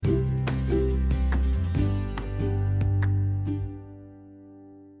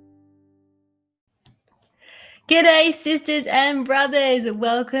G'day, sisters and brothers.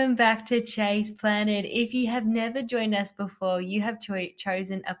 Welcome back to Chase Planet. If you have never joined us before, you have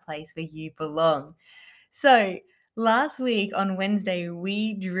chosen a place where you belong. So, last week on Wednesday,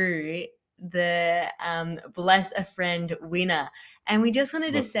 we drew the Bless a Friend winner. And we just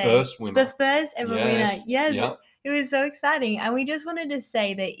wanted to say the first ever winner. Yes, Yep. it was so exciting. And we just wanted to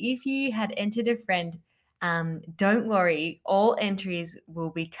say that if you had entered a friend, don't worry, all entries will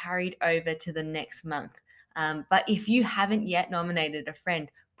be carried over to the next month. But if you haven't yet nominated a friend,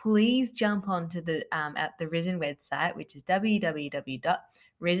 please jump onto the at the Risen website, which is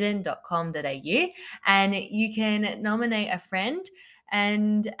www.risen.com.au, and you can nominate a friend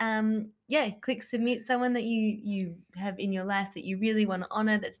and click submit someone that you have in your life that you really want to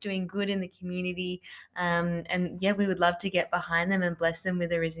honor, that's doing good in the community, and we would love to get behind them and bless them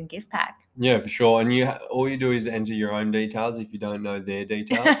with a Risen gift pack. Yeah, for sure. And all you do is enter your own details if you don't know their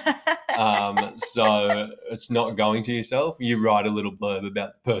details. So it's not going to yourself. You write a little blurb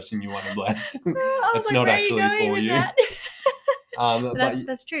about the person you want to bless. It's not actually for you.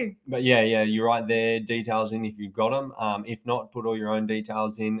 That's true. But yeah, you write their details in if you've got them. If not, put all your own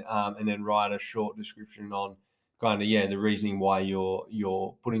details in, and then write a short description on kind of the reasoning why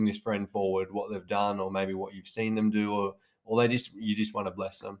you're putting this friend forward, what they've done, or maybe what you've seen them do, or you just want to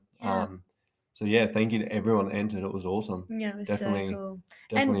bless them. Yeah. So yeah, thank you to everyone that entered. It was awesome. Yeah, it was Definitely, so cool.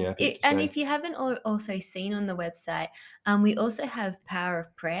 definitely epic to see. If you haven't also seen on the website, we also have Power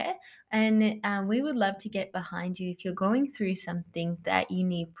of Prayer, and we would love to get behind you if you're going through something that you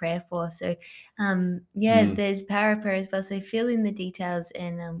need prayer for. So, there's Power of Prayer as well. So fill in the details,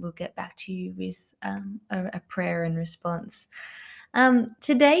 and we'll get back to you with a prayer and response.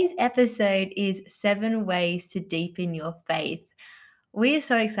 Today's episode is 7 ways to deepen your faith. We are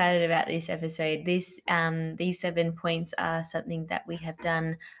so excited about this episode. These 7 points are something that we have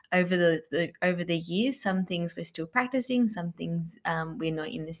done over the years. Some things we're still practicing. Some things we're not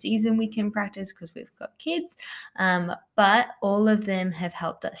in the season we can practice because we've got kids. But all of them have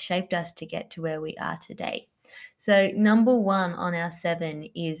shaped us to get to where we are today. So number 1 on our 7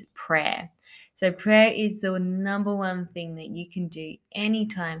 is prayer. So prayer is the number 1 thing that you can do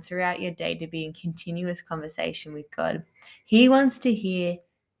anytime throughout your day to be in continuous conversation with God. He wants to hear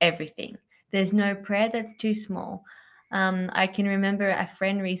everything. There's no prayer that's too small. I can remember a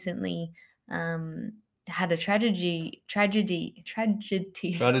friend recently had a tragedy. Strategy.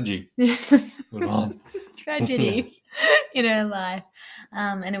 Good on. Tragedy in her life,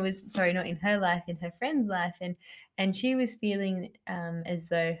 and it was not in her life, in her friend's life, and she was feeling as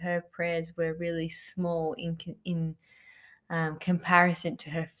though her prayers were really small in comparison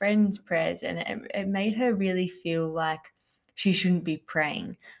to her friend's prayers, and it made her really feel like she shouldn't be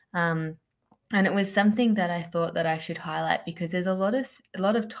praying. And it was something that I thought that I should highlight, because there's a lot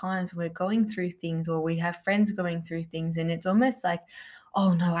of times we're going through things, or we have friends going through things, and it's almost like,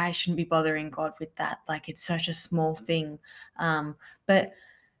 oh no, I shouldn't be bothering God with that. Like, it's such a small thing. But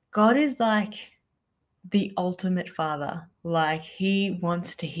God is like the ultimate father. Like, he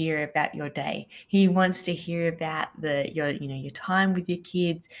wants to hear about your day. He wants to hear about your time with your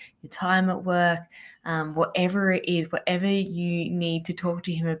kids, your time at work, whatever it is, whatever you need to talk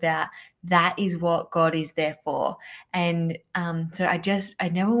to him about. That is what God is there for. And so I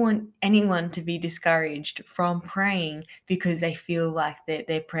never want anyone to be discouraged from praying because they feel like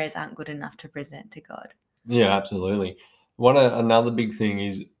their prayers aren't good enough to present to God. Yeah, absolutely. Another big thing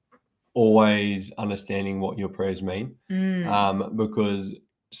is always understanding what your prayers mean, because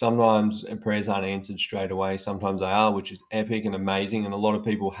sometimes prayers aren't answered straight away. Sometimes they are, which is epic and amazing. And a lot of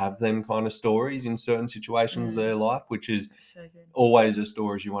people have them kind of stories in certain situations of their life, which is so good. Always the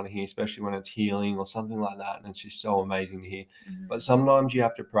stories you want to hear, especially when it's healing or something like that. And it's just so amazing to hear. But sometimes you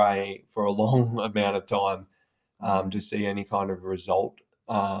have to pray for a long amount of time to see any kind of result.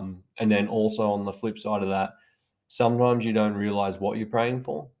 And then also on the flip side of that, sometimes you don't realize what you're praying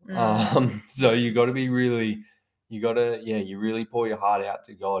for. So you really pour your heart out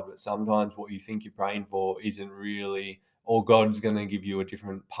to God, but sometimes what you think you're praying for isn't really, or God's going to give you a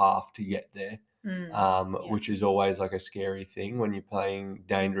different path to get there, which is always like a scary thing when you're praying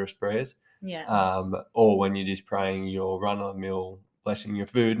dangerous prayers, or when you're just praying your run-of-the-mill, blessing your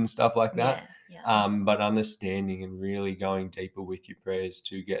food and stuff like that. But understanding and really going deeper with your prayers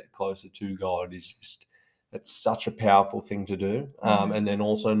to get closer to God is just, it's such a powerful thing to do. And then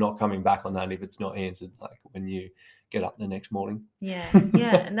also not coming back on that if it's not answered, like when you get up the next morning.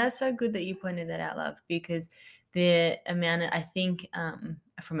 And that's so good that you pointed that out, love, because the amount of, I think,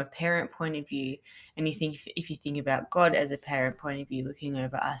 from a parent point of view, and if you think about God as a parent point of view, looking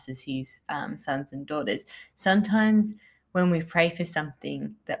over us as his sons and daughters, sometimes when we pray for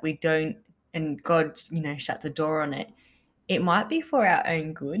something that we don't God, shuts a door on it, it might be for our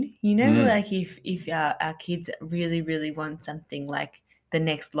own good. Mm. Like if our kids really, really want something like the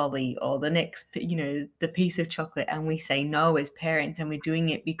next lolly or the next, the piece of chocolate, and we say no as parents, and we're doing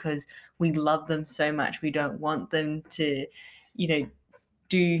it because we love them so much. We don't want them to, you know,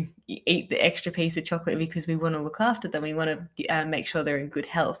 do eat the extra piece of chocolate because we want to look after them. We want to make sure they're in good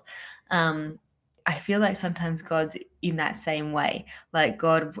health. I feel like sometimes God's in that same way. Like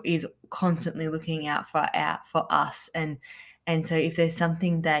God is constantly looking out for us, and so if there's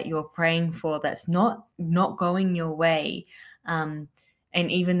something that you're praying for that's not going your way, um, and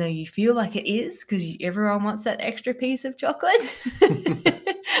even though you feel like it is, because everyone wants that extra piece of chocolate,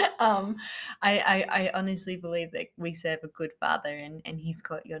 um, I honestly believe that we serve a good Father, and He's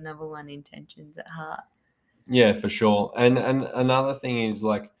got your number one intentions at heart. Yeah, for sure. And another thing is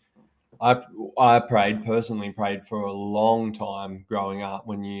like I personally prayed for a long time growing up.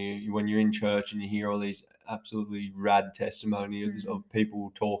 When you're in church and you hear all these absolutely rad testimonies Mm, of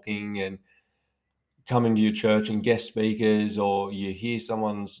people talking and coming to your church and guest speakers, or you hear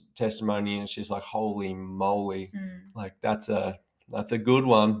someone's testimony and it's just like, holy moly, mm, like that's a good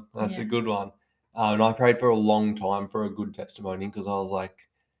one. That's a yeah, good one. And I prayed for a long time for a good testimony because I was like,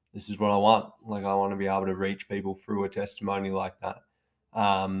 this is what I want. Like I want to be able to reach people through a testimony like that.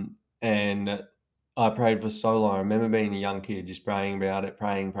 And I prayed for so long. I remember being a young kid just praying about it,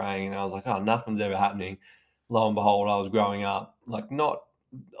 praying, and I was like, oh, nothing's ever happening. Lo and behold, I was growing up, like not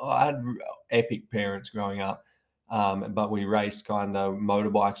I had epic parents growing up, but we raced kind of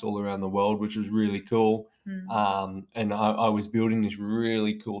motorbikes all around the world, which was really cool. mm, And I was building this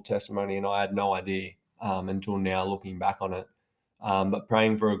really cool testimony, and I had no idea until now, looking back on it. But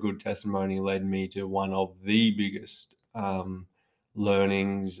praying for a good testimony led me to one of the biggest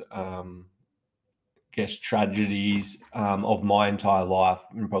learnings, guess tragedies of my entire life,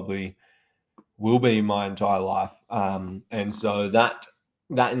 and probably will be my entire life. And so that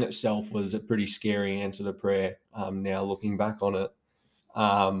in itself was a pretty scary answer to prayer. Now looking back on it,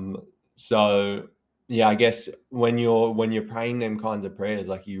 so yeah, I guess when you're praying them kinds of prayers,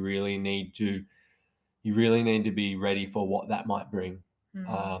 like you really need to be ready for what that might bring,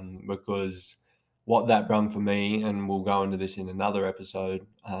 mm, because what that brung for me, and we'll go into this in another episode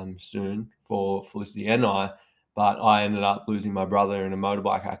soon for Felicity and I, but I ended up losing my brother in a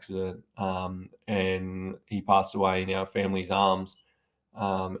motorbike accident, and he passed away in our family's arms,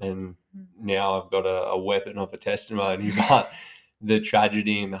 and now I've got a weapon of a testimony, but the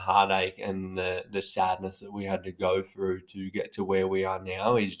tragedy and the heartache and the sadness that we had to go through to get to where we are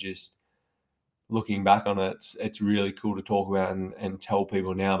now is just, looking back on it, it's really cool to talk about and tell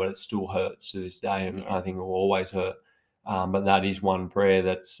people now, but it still hurts to this day, and yeah, I think it will always hurt. But that is one prayer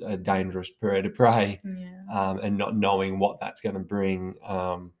that's a dangerous prayer to pray, yeah, and not knowing what that's going to bring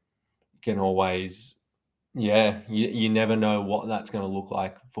can always, yeah, you never know what that's going to look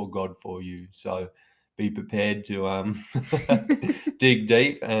like for God for you. So be prepared to dig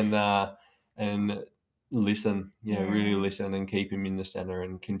deep and listen. Yeah, really yeah, listen and keep Him in the center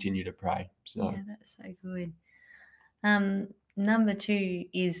and continue to pray. So. yeah. That's so good. Number two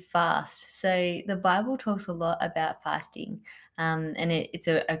is fast. So the Bible talks a lot about fasting, and it's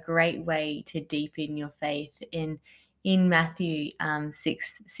a great way to deepen your faith. In Matthew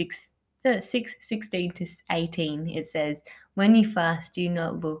 6:16 to 18, it says, "When you fast, do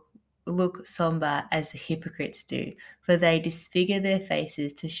not look somber as the hypocrites do, for they disfigure their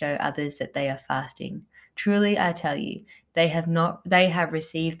faces to show others that they are fasting. Truly, I tell you, they have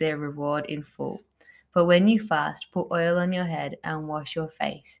received their reward in full. But when you fast, put oil on your head and wash your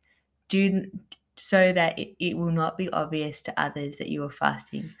face. Do so that it will not be obvious to others that you are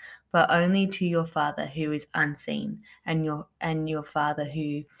fasting, but only to your Father who is unseen, and your Father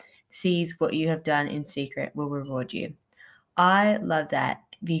who sees what you have done in secret will reward you." I love that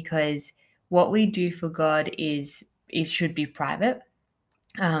because what we do for God is should be private,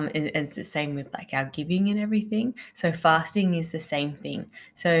 and it's the same with like our giving and everything. So fasting is the same thing.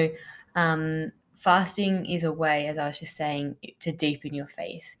 So fasting is a way, as I was just saying, to deepen your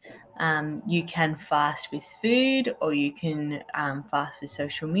faith. You can fast with food, or you can fast with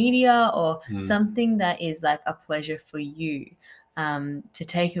social media, or Mm. something that is like a pleasure for you, to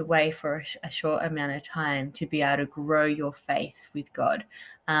take away for a short amount of time to be able to grow your faith with God.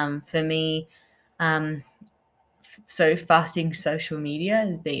 For me, um, so fasting social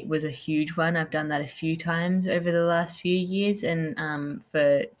media was a huge one. I've done that a few times over the last few years, and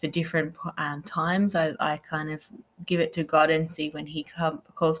for different times, I kind of give it to God and see when He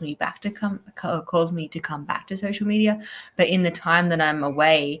calls me to come back to social media. But in the time that I'm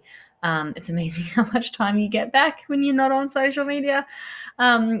away, It's amazing how much time you get back when you're not on social media.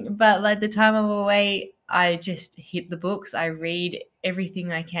 But like the time I'm away, I just hit the books. I read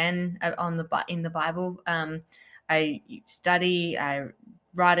everything I can in the Bible. I study. I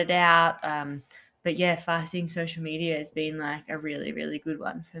write it out. But yeah, fasting social media has been like a really, really good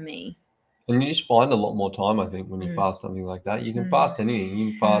one for me. And you just find a lot more time, I think, when you Mm. fast something like that. You can Mm. fast anything.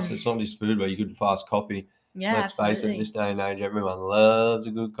 You can fast, Mm. it's not just food, but you could fast coffee. Yeah, Let's face it, absolutely. this day and age, everyone loves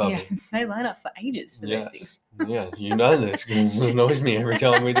a good Yeah, coffee. they line up for ages for those things. Yes. Yeah, you know this because it annoys me every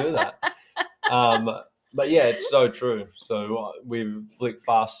time we do that. But yeah, it's so true. So we flick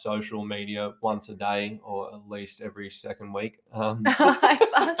fast social media once a day, or at least every second week. I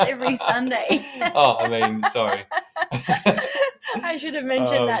fast every Sunday. Oh, I mean, sorry. I should have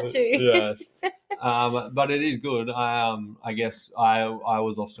mentioned that too. Yes. But it is good. I guess I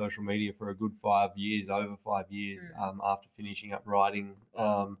was off social media for a good 5 years, over 5 years, after finishing up writing,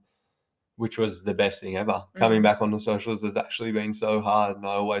 which was the best thing ever. Coming back on the socials has actually been so hard, and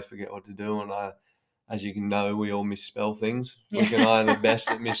I always forget what to do. And as you can know, we all misspell things. Flick and I are the best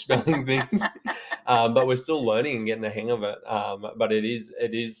at misspelling things. But we're still learning and getting the hang of it. But it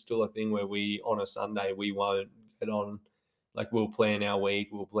is still a thing where we, on a Sunday, we won't get on. Like, we'll plan our week,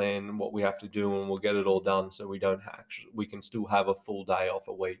 we'll plan what we have to do, and we'll get it all done. So we can still have a full day off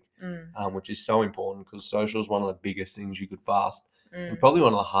a week, which is so important because social is one of the biggest things you could fast, and probably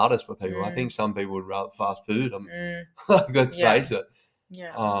one of the hardest for people. I think some people would rather fast food. Let's face it.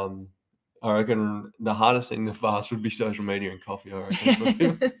 Yeah. I reckon the hardest thing to fast would be social media and coffee. I reckon for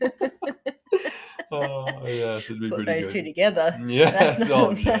people. Oh, yes, it'd be Put pretty those good. two together. Yes.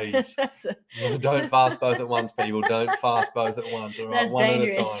 Oh, jeez. Don't fast both at once, people. Don't fast both at once. All right, That's one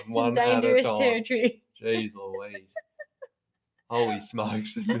dangerous. at a time. One Dangerous at a time. territory. Jeez Louise. Holy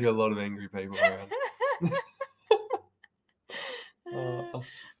smokes, there'd be a lot of angry people around.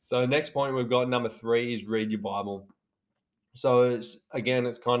 So next point we've got, number 3, is read your Bible. So it's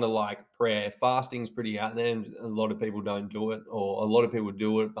kind of like prayer. Fasting's pretty out there, and a lot of people don't do it, or a lot of people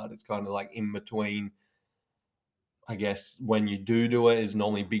do it, but it's kind of like in between. I guess when you do it is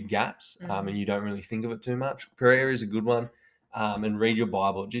normally big gaps, and you don't really think of it too much. Prayer is a good one, and read your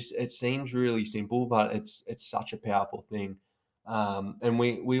Bible. It seems really simple, but it's such a powerful thing. And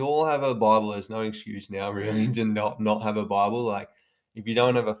we all have a Bible. There's no excuse now really to not have a Bible. Like, if you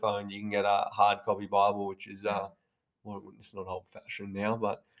don't have a phone, you can get a hard copy Bible, which is well, it's not old fashioned now,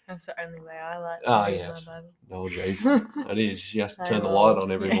 but that's the only way I like to read yes. my Bible. Oh jeez, it is. She has to turn the light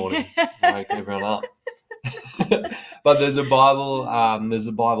on every morning, wake everyone up. But there's a Bible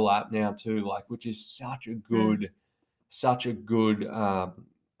app now too, like, which is such a good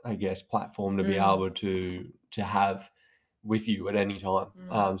I guess platform to be able to have with you at any time.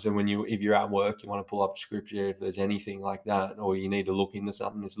 So if you're at work, you want to pull up a scripture, if there's anything like that, or you need to look into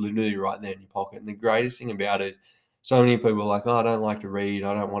something, it's literally right there in your pocket. And the greatest thing about it is, so many people are like, oh, I don't like to read,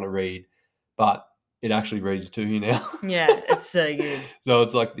 I don't want to read, but it actually reads to you now. Yeah, it's so good. So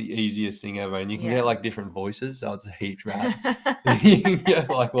it's like the easiest thing ever, and you can get like different voices, so it's a heaps rad. Yeah. You can get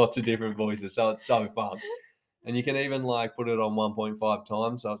like lots of different voices, so it's so fun. And you can even like put it on 1.5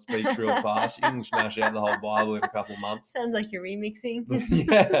 times, so it speaks real fast. You can smash out the whole Bible in a couple of months. Sounds like you're remixing.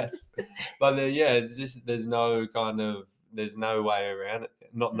 Yes, but there's no way around it.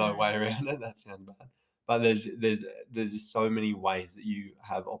 Not no way around it. That sounds bad. But there's so many ways that you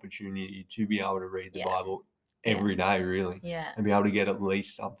have opportunity to be able to read the Bible every day, really, and be able to get at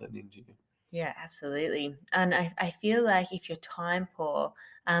least something into you. Yeah, absolutely. And I feel like if you're time poor,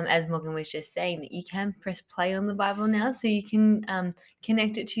 as Morgan was just saying, that you can press play on the Bible now, so you can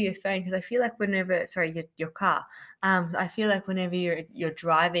connect it to your phone. Because I feel like your car. I feel like whenever you're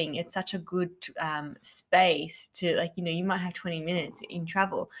driving, it's such a good space to, like, you might have 20 minutes in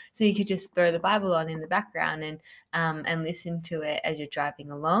travel, so you could just throw the Bible on in the background and listen to it as you're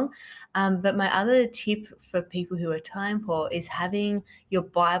driving along. But my other tip for people who are time poor is having your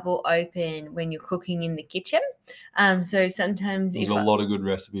Bible open when you're cooking in the kitchen. So sometimes there's a lot of good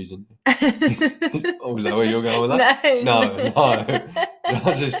recipes in there. Oh, is that where you're going with that? No.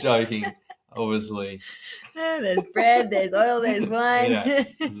 I'm just joking. Obviously. There's bread, there's oil, there's wine. Yeah,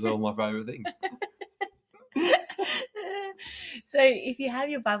 this is all my favourite things. So if you have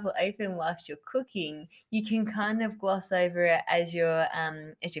your Bible open whilst you're cooking, you can kind of gloss over it as you're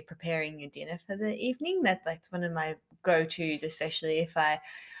preparing your dinner for the evening. That's one of my go-tos, especially if I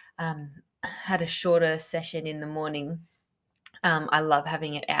had a shorter session in the morning. I love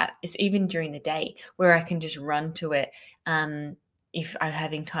having it out. It's even during the day where I can just run to it. If I'm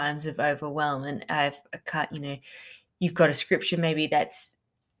having times of overwhelm and you've got a scripture maybe that's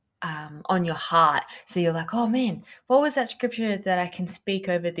on your heart. So you're like, oh man, what was that scripture that I can speak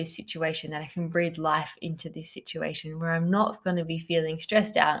over this situation, that I can breathe life into this situation where I'm not going to be feeling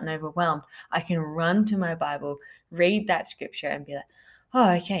stressed out and overwhelmed? I can run to my Bible, read that scripture, and be like,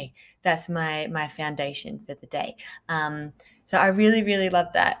 oh, okay, that's my foundation for the day. So I really, really love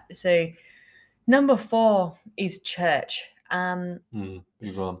that. So number 4 is church.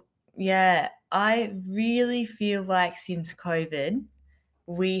 Big one. Yeah, I really feel like since COVID,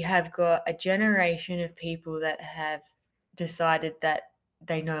 we have got a generation of people that have decided that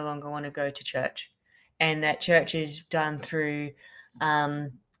they no longer want to go to church, and that church is done through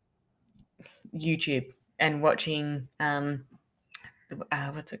um, YouTube and watching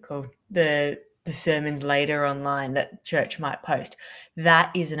what's it called, the sermons later online that church might post.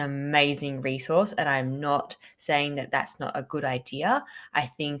 That is an amazing resource, and I'm not saying that that's not a good idea. I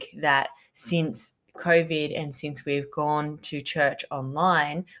think that since COVID and since we've gone to church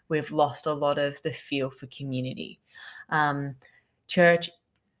online, we've lost a lot of the feel for community. Church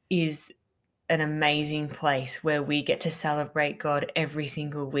is an amazing place where we get to celebrate God every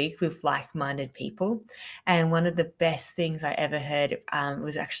single week with like-minded people. And one of the best things I ever heard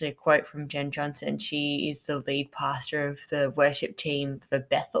was actually a quote from Jen Johnson. She is the lead pastor of the worship team for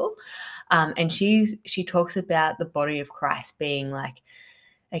Bethel, and she talks about the body of Christ being like,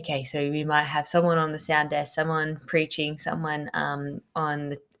 okay, so we might have someone on the sound desk, someone preaching, someone on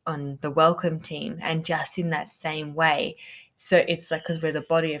the welcome team, and just in that same way. So it's like, because we're the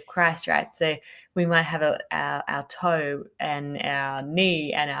body of Christ, right? So we might have our toe and our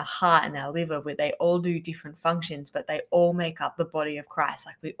knee and our heart and our liver, where they all do different functions, but they all make up the body of Christ.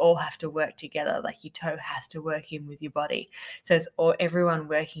 Like, we all have to work together. Like, your toe has to work in with your body. So it's all everyone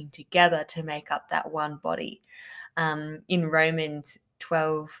working together to make up that one body. In Romans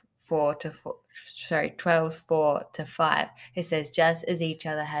 12:4 to 5, it says, just as each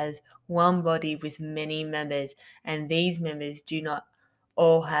other has one body with many members, and these members do not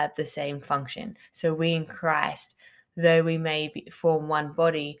all have the same function. So we in Christ, though we form one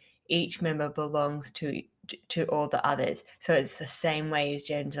body, each member belongs to all the others. So it's the same way as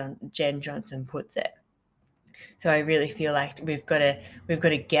Jen Johnson puts it. So I really feel like we've got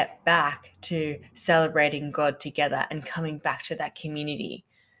to get back to celebrating God together and coming back to that community.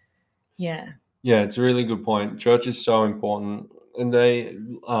 Yeah. Yeah, it's a really good point. Church is so important, and they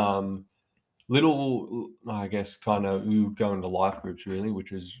little, I guess, kind of we would go into life groups really,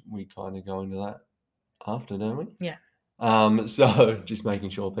 which is we kind of go into that after, don't we? Yeah. So just making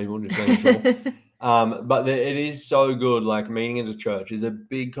sure people, just making sure. But it is so good, like meeting as a church is a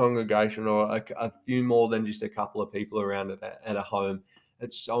big congregation or a few more than just a couple of people around at a home.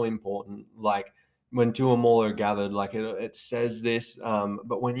 It's so important. Like when two or more are gathered, like it says this.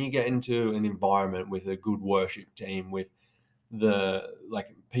 But when you get into an environment with a good worship team, with the like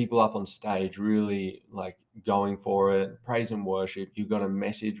people up on stage really like going for it, praise and worship, you've got a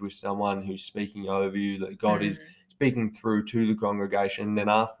message with someone who's speaking over you, that God is speaking through to the congregation. Then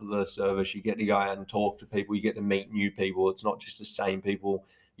after the service, you get to go out and talk to people, you get to meet new people. It's not just the same people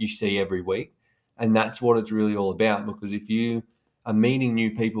you see every week. And that's what it's really all about, because if you are meeting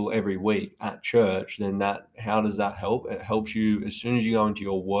new people every week at church, then how does that help? It helps you as soon as you go into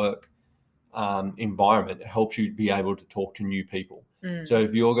your work environment. It helps you be able to talk to new people. So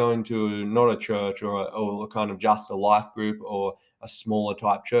if you're going to not a church or kind of just a life group or a smaller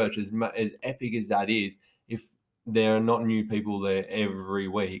type church, as epic as that is, if there are not new people there every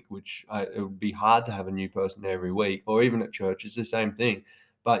week, which it would be hard to have a new person every week, or even at church, it's the same thing.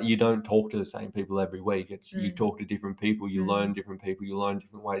 But you don't talk to the same people every week. It's you talk to different people, you learn different people, you learn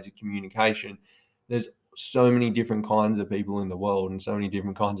different ways of communication. There's so many different kinds of people in the world and so many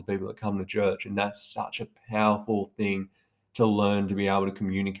different kinds of people that come to church, and that's such a powerful thing to learn, to be able to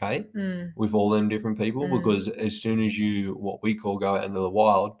communicate with all them different people, because as soon as you what we call go out into the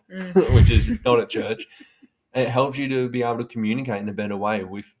wild, which is not at church, it helps you to be able to communicate in a better way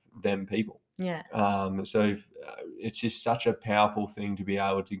with them people. Yeah. It's just such a powerful thing to be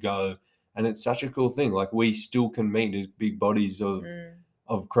able to go, and it's such a cool thing. Like we still can meet as big bodies of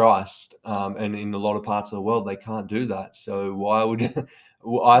Christ, and in a lot of parts of the world they can't do that. So why would I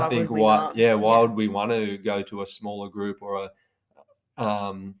Why think would we not? why Yeah. would we want to go to a smaller group or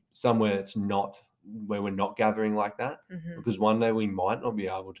somewhere it's not where we're not gathering like that? Because one day we might not be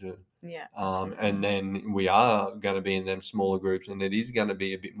able to. Yeah, And absolutely. then we are going to be in them smaller groups, and it is going to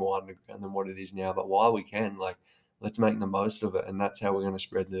be a bit more underground than what it is now. But while we can, like, let's make the most of it, and that's how we're going to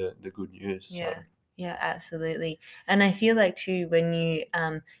spread the good news. So Yeah. Yeah, absolutely. And I feel like too when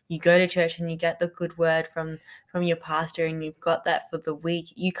you go to church and you get the good word from your pastor and you've got that for the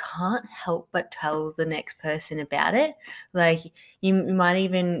week, you can't help but tell the next person about it. Like you might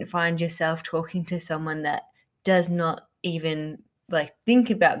even find yourself talking to someone that does not even like think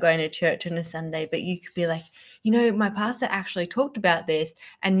about going to church on a Sunday, but you could be like, my pastor actually talked about this,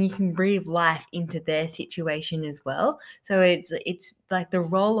 and you can breathe life into their situation as well. So it's like the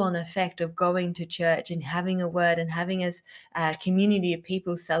roll-on effect of going to church and having a word and having a community of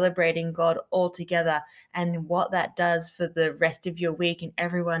people celebrating God all together, and what that does for the rest of your week and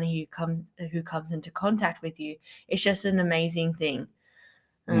everyone who comes into contact with you. It's just an amazing thing.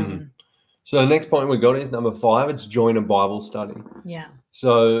 Mm. Um, So the next point we got is number 5. It's join a Bible study. yeah.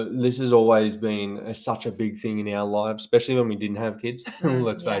 So this has always been such a big thing in our lives, especially when we didn't have kids.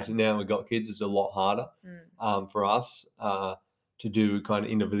 Let's Yeah. face it, now we've got kids, it's a lot harder Mm, for us to do kind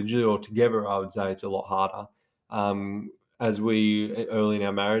of individually or together. I would say it's a lot harder. As we early in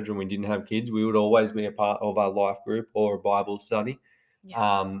our marriage, when we didn't have kids, we would always be a part of our life group or a Bible study,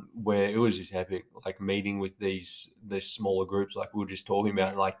 yeah. where it was just epic, like meeting with these smaller groups, like we were just talking Yeah.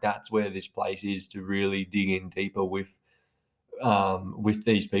 about. Like that's where this place is to really dig in deeper with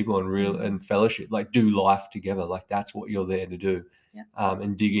these people and real Mm, and fellowship, like do life together. Like that's what you're there to do, yeah.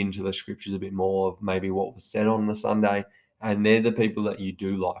 and dig into the scriptures a bit more of maybe what was said on the Sunday. And they're the people that you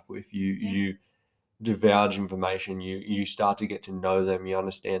do life with. You Yeah. you divulge information. You start to get to know them. You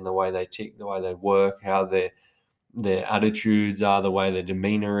understand the way they tick, the way they work, how their attitudes are, the way their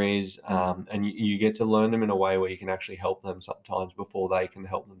demeanor is, Mm, and you get to learn them in a way where you can actually help them sometimes before they can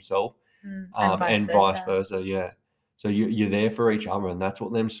help themselves, and vice and vice versa. versa. Yeah. So you're there for each other, and that's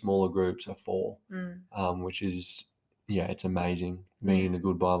what them smaller groups are for. Mm, Which is, yeah, it's amazing being yeah. in a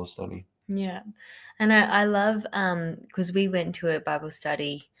good Bible study. Yeah. And I love because we went to a Bible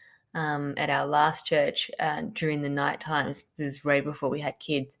study at our last church during the night times. It was way before we had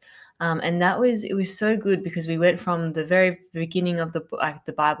kids. And it was so good because we went from the very beginning of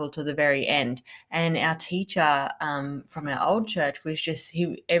the Bible to the very end. And our teacher from our old church was just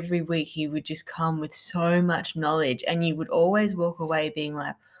he every week he would just come with so much knowledge, and you would always walk away being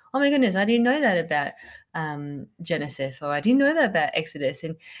like, oh my goodness, I didn't know that about Genesis, or I didn't know that about Exodus.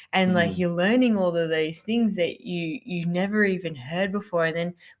 And like Mm. you're learning all of those things that you never even heard before. And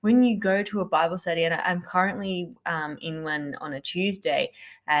then when you go to a Bible study, and I'm currently in one on a Tuesday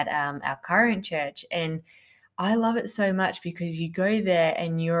at our current church, and I love it so much because you go there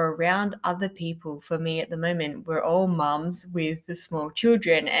and you're around other people. For me at the moment, we're all mums with the small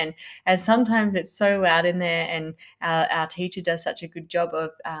children, and sometimes it's so loud in there, and our teacher does such a good job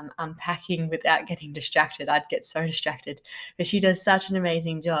of unpacking without getting distracted. I'd get so distracted, but she does such an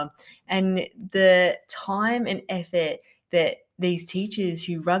amazing job. And the time and effort that these teachers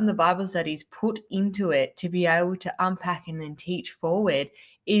who run the Bible studies put into it to be able to unpack and then teach forward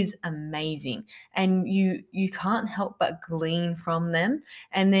is amazing, and you can't help but glean from them.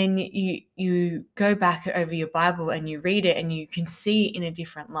 And then you go back over your Bible and you read it and you can see it in a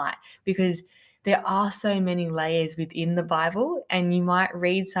different light, because there are so many layers within the Bible, and you might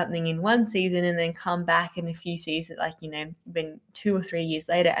read something in one season and then come back in a few seasons, like been 2 or 3 years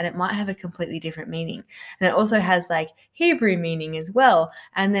later, and it might have a completely different meaning. And it also has like Hebrew meaning as well.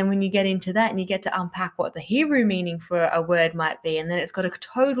 And then when you get into that and you get to unpack what the Hebrew meaning for a word might be, and then it's got a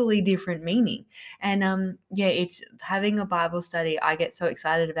totally different meaning. And yeah, it's having a Bible study. I get so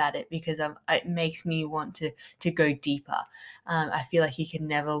excited about it because it makes me want to go deeper. I feel like you can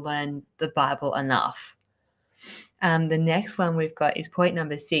never learn the Bible enough. The next one we've got is point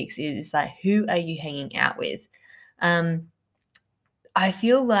number 6 is like, who are you hanging out with? Um, I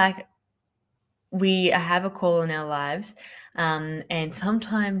feel like we have a call in our lives, and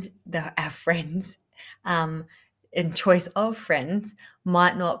sometimes our friends and choice of friends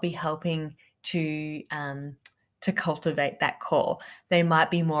might not be helping to cultivate that call. They might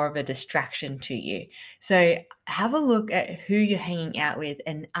be more of a distraction to you. So have a look at who you're hanging out with,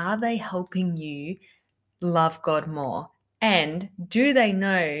 and are they helping you love God more? And do they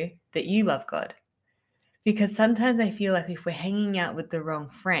know that you love God? Because sometimes I feel like if we're hanging out with the wrong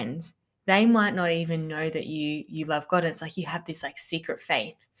friends, they might not even know that you love God. And it's like you have this like secret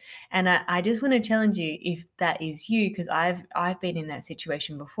faith. And I just want to challenge you if that is you, because I've been in that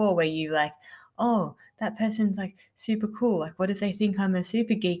situation before where you like, oh, that person's like super cool. Like, what if they think I'm a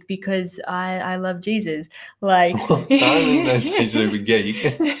super geek because I love Jesus? Like I don't think they say super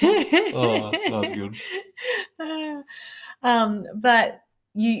geek. Oh, that's good. But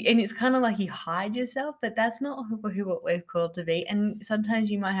and it's kind of like you hide yourself, but that's not what we're called to be. And sometimes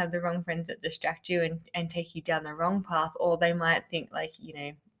you might have the wrong friends that distract you and take you down the wrong path, or they might think like,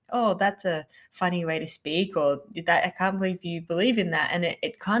 oh, that's a funny way to speak, or that I can't believe you believe in that. And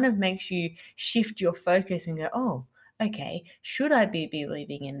it kind of makes you shift your focus and go, oh, okay, should I be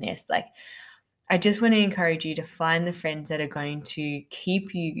believing in this? Like, I just want to encourage you to find the friends that are going to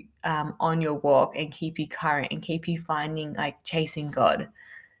keep you on your walk and keep you current and keep you finding, like, chasing God.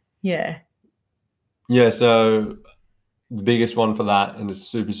 Yeah. Yeah, so the biggest one for that, and it's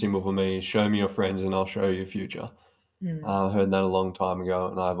super simple for me, is show me your friends and I'll show you your future. Mm, I heard that a long time ago,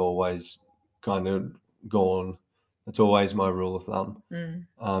 and I've always kind of gone, that's always my rule of thumb.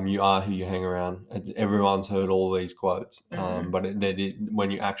 mm, You are who you hang around. Everyone's heard all these quotes, mm, but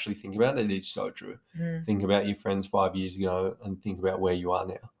when you actually think about it, it is so true. mm, Think about your friends 5 years ago and think about where you are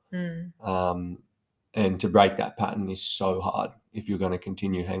now. mm, And to break that pattern is so hard if you're going to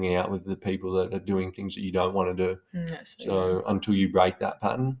continue hanging out with the people that are doing things that you don't want to do. that's so good. So until you break that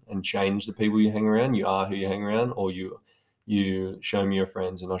pattern and change the people you hang around, you are who you hang around, or you show me your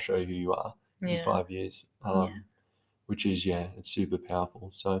friends and I'll show you who you are in Yeah. 5 years. Yeah. Which is, yeah, it's super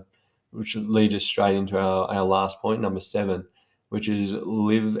powerful. So, which leads us straight into our last point, number 7, which is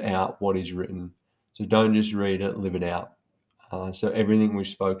live out what is written. So don't just read it, live it out. So everything we've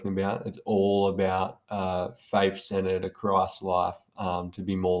spoken about, it's all about faith-centered, a Christ life, to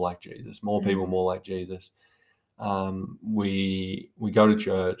be more like Jesus, more people Mm, more like Jesus. We go to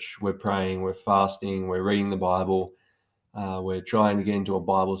church, we're praying, we're fasting, we're reading the Bible, we're trying to get into a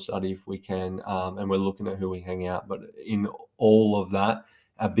Bible study if we can, and we're looking at who we hang out. But in all of that,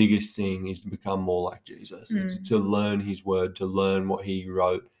 our biggest thing is to become more like Jesus. It's mm, to learn his word, to learn what he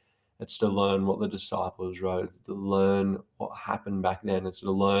wrote. It's to learn what the disciples wrote. It's to learn what happened back then. It's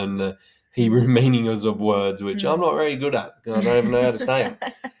to learn the Hebrew mm, meanings of words, which I'm mm. not very good at because I don't even know how to say them.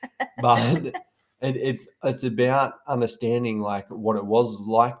 But it's about understanding like what it was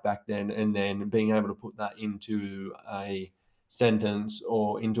like back then, and then being able to put that into a sentence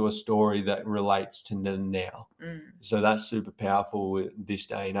or into a story that relates to the now. Mm, So that's super powerful with this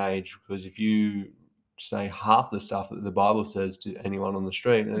day and age, because if you say half the stuff that the Bible says to anyone on the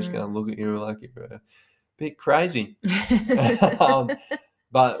street, they're just going mm. to look at you like you're a bit crazy. um,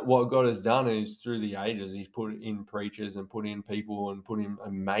 but what God has done is through the ages, he's put in preachers and put in people and put in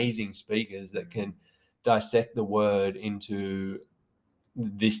amazing speakers that can dissect the word into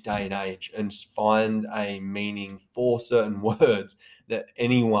this day and age and find a meaning for certain words that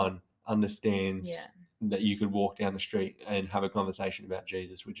anyone Yeah. understands, that you could walk down the street and have a conversation about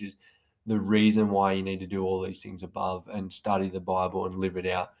Jesus, which is the reason why you need to do all these things above and study the Bible and live it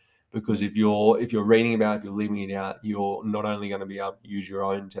out. Because if you're reading about it, if you're living it out, you're not only going to be able to use your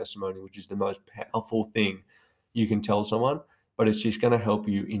own testimony, which is the most powerful thing you can tell someone, but it's just going to help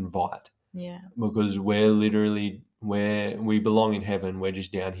you invite, Yeah. because we belong in heaven. We're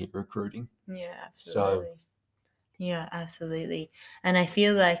just down here recruiting. Yeah, So absolutely. Yeah, absolutely. And I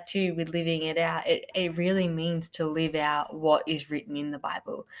feel like too, with living it out, it really means to live out what is written in the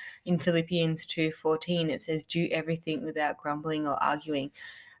Bible. In Philippians 2:14, it says, do everything without grumbling or arguing.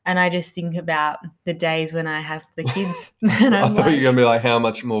 And I just think about the days when I have the kids and I I'm thought you were like, gonna be like, how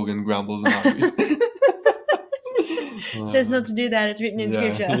much Morgan grumbles and argues. says Uh, not to do that. It's written in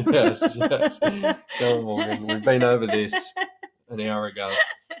yeah, scripture. yes, yes. Go on, Morgan. We've been over this an hour ago.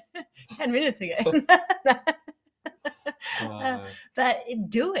 10 minutes ago. Uh, But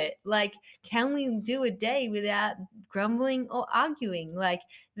do it. Like, can we do a day without grumbling or arguing? Like,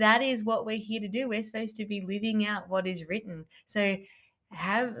 that is what we're here to do. We're supposed to be living out what is written. So,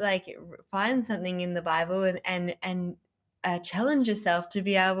 have like find something in the Bible and challenge yourself to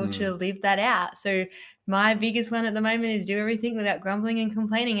be able to mm. live that out. So, my biggest one at the moment is do everything without grumbling and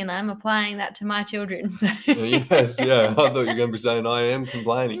complaining, and I'm applying that to my children. So, Yes, yeah. I thought you were going to be saying I am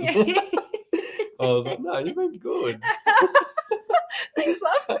complaining. yeah. I was like, no, you've been good. Thanks,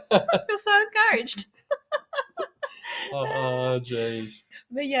 love. I feel so encouraged. Oh, jeez.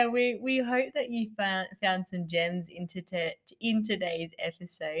 But yeah, we hope that you found some gems in today's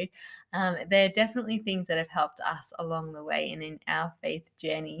episode. There are definitely things that have helped us along the way and in our faith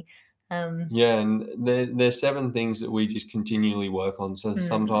journey. Um, Yeah, and there's 7 things that we just continually work on. So mm,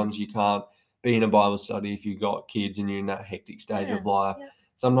 sometimes you can't be in a Bible study if you've got kids and you're in that hectic stage yeah, of life. yeah,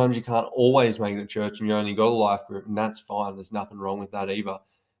 Sometimes you can't always make it to church and you only got a life group, and that's fine. There's nothing wrong with that either.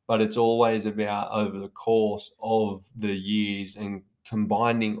 But it's always about over the course of the years and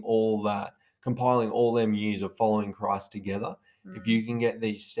compiling all them years of following Christ together. If mm, you can get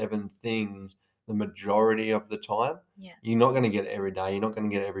these 7 things the majority of the time, yeah, you're not going to get it every day. You're not going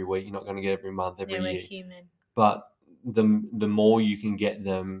to get it every week. You're not going to get it every month, yeah. every We're year. human. But the more you can get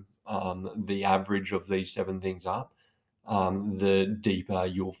them, the average of these 7 things up, the deeper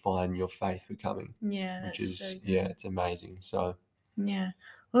you'll find your faith becoming, Yeah, which that's so is, yeah, good. it's amazing. So Yeah.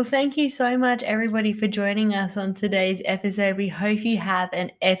 Well, thank you so much, everybody, for joining us on today's episode. We hope you have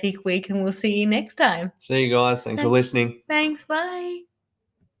an epic week and we'll see you next time. See you guys. Thanks for Thanks. listening. Thanks. Bye.